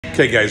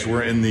Okay, guys,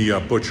 we're in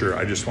the butcher.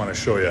 I just want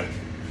to show you.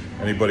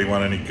 Anybody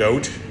want any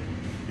goat?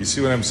 You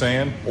see what I'm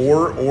saying?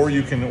 Or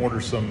you can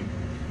order some.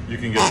 You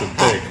can get some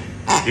pig.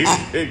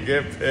 Eat pig,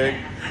 get pig,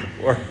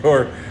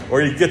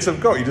 or you get some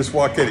goat. You just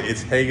walk in.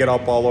 It's hanging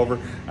up all over.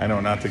 I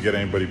know, not to get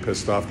anybody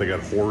pissed off. They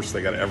got horse.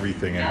 They got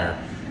everything in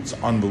here. It's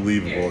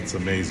unbelievable. It's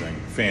amazing.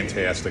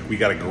 Fantastic. We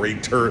got a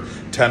great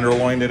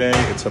tenderloin today.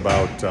 It's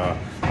about,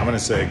 I'm going to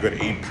say a good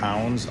 8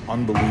 pounds.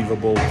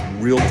 Unbelievable.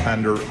 Real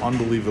tender.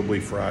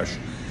 Unbelievably fresh.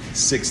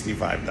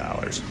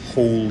 $65.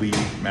 Holy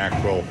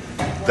mackerel.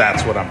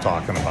 That's what I'm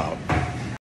talking about.